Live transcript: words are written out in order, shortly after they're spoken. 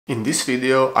In this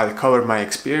video I'll cover my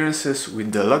experiences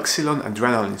with the Luxilon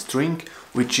Adrenalien string,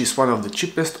 which is one of the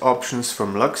cheapest options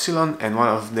from Luxilon and one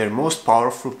of their most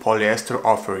powerful polyester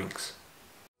offerings.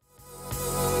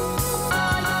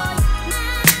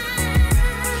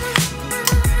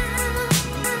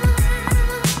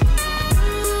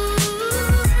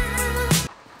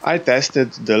 I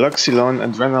tested the Luxilon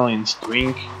Adrenalien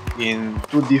string in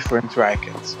two different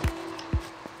rackets.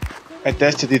 I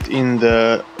tested it in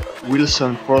the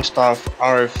Wilson ProStaff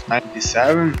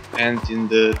RF97 and in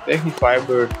the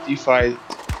Technifiber T-Fight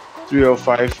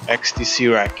 305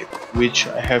 XTC racket, which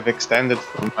I have extended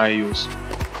for my use.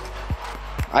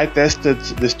 I tested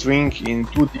the string in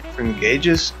two different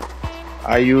gauges.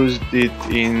 I used it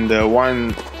in the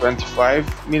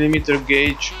 125mm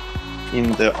gauge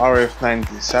in the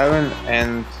RF97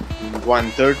 and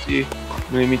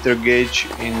 130mm gauge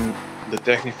in the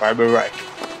Technifiber racket.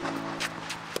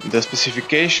 The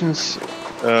specifications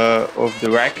of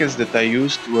the rackets that I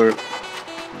used were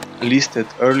listed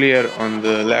earlier on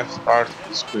the left part of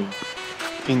the screen.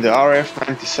 In the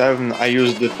RF97 I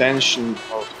used the tension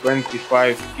of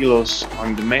 25 kilos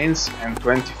on the mains and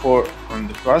 24 on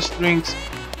the cross strings,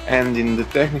 and in the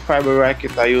Technifiber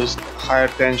racket I used higher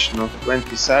tension of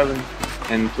 27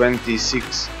 and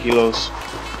 26 kilos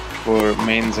for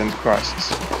mains and crosses.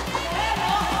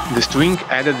 The string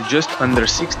added just under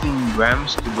 16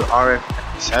 grams to the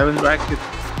RF97 racket,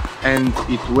 and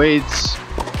it weighs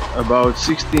about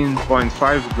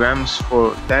 16.5 grams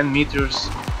for 10 meters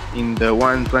in the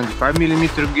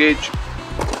 125mm gauge,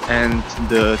 and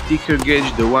the thicker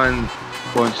gauge, the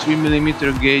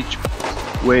 1.3mm gauge,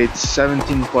 weighs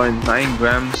 17.9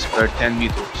 grams per 10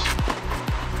 meters.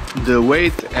 The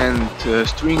weight and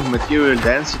string material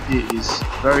density is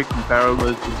very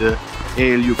comparable to the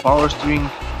ALU power string,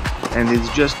 and it's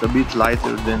just a bit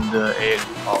lighter than the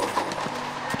ALU power.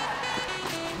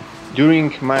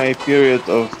 During my period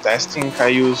of testing I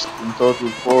used in total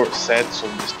 4 sets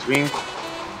of the string,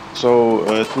 so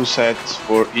 2 sets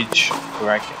for each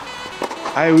racket.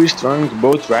 I restrung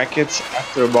both rackets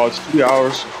after about 3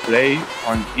 hours of play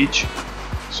on each,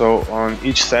 so on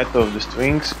each set of the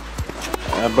strings,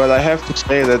 but I have to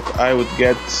say that I would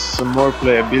get some more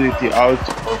playability out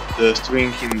of the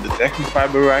string in the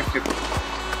Technifiber racket,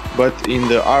 but in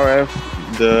the RF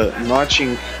the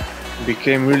notching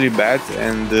became really bad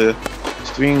and the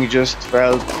string just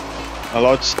felt a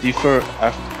lot stiffer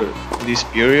after this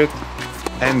period,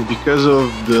 and because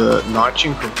of the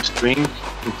notching of the string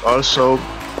it also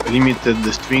limited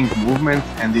the string movement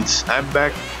and its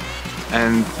snapback,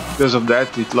 and because of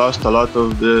that it lost a lot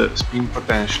of the spin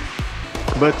potential.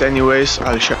 But anyways,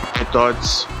 I'll share my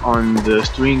thoughts on the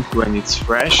string when it's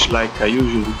fresh, like I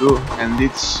usually do, and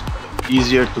it's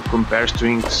easier to compare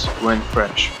strings when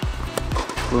fresh.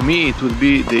 For me it would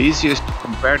be the easiest to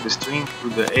compare the string to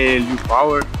the ALU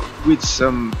power with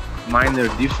some minor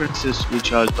differences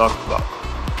which I'll talk about.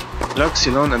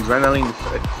 Luxilon Adrenalien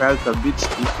felt a bit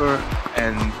stiffer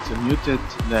and muted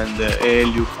than the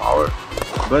ALU power,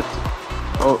 but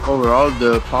overall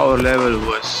the power level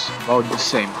was about the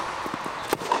same.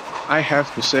 I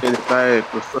have to say that I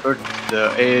preferred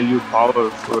the ALU power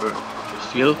for the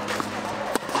feel,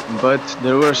 but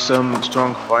there were some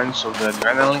strong points of the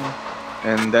Adrenalien,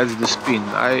 and that's the spin.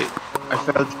 I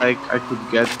felt like I could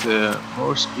get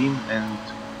more spin and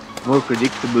more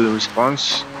predictable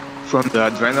response from the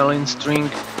Adrenalien string,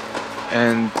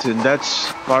 and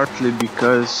that's partly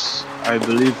because I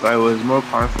believe I was more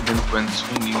confident when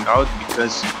swinging out,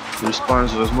 because the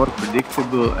response was more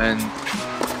predictable and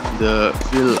the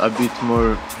feel a bit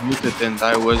more muted, and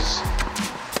I was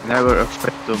never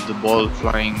afraid of the ball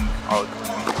flying out.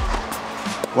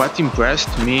 What impressed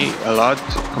me a lot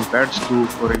compared to,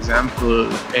 for example,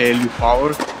 ALU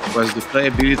power was the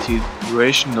playability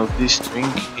duration of this string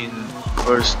in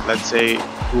first, let's say,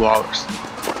 2 hours.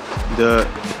 The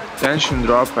tension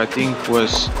drop I think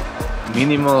was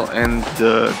minimal, and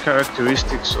the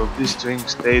characteristics of this string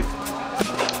stayed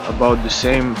about the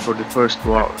same for the first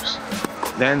 2 hours.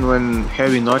 Then when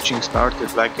heavy notching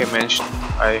started, like I mentioned,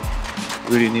 I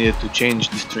really needed to change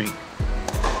the string.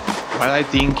 What I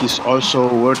think is also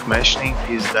worth mentioning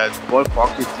is that ball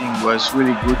pocketing was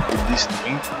really good with this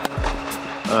string,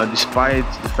 despite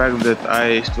the fact that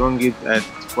I strung it at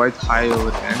quite high of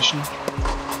a tension,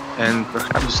 and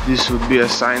perhaps this would be a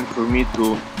sign for me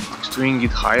to string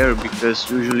it higher, because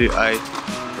usually I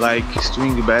like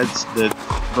string beds that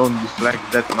don't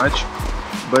deflect that much,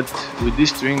 but with this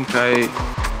string I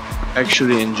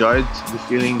actually enjoyed the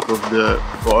feeling of the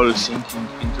ball sinking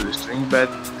into the string bed,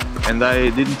 and I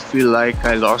didn't feel like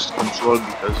I lost control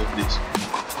because of this.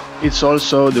 It's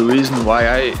also the reason why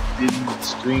I didn't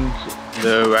string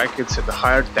the rackets at a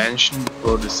higher tension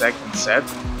for the second set,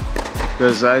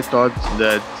 because I thought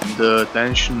that the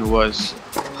tension was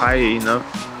high enough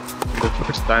the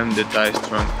first time that I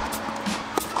strung.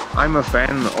 I'm a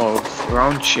fan of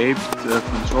round-shaped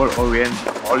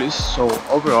control-oriented mollies, so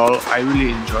overall I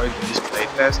really enjoyed this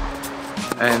playtest,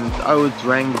 and I would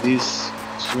rank this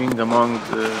string among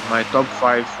my top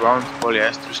 5 round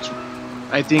polyester strings.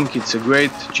 I think it's a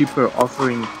great cheaper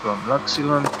offering from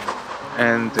Luxilon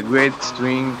and a great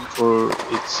string for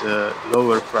its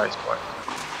lower price point,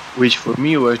 which for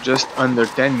me was just under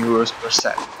 10 euros per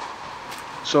set.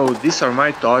 So these are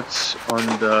my thoughts on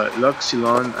the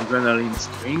Luxilon Adrenalien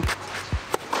string.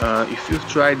 If you've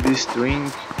tried this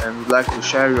string and would like to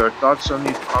share your thoughts on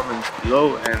it, comment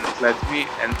below and let me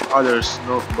and others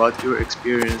know about your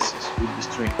experiences with the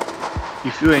string.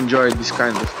 If you enjoyed this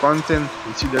kind of content,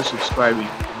 consider subscribing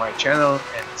to my channel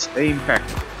and stay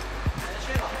impactful.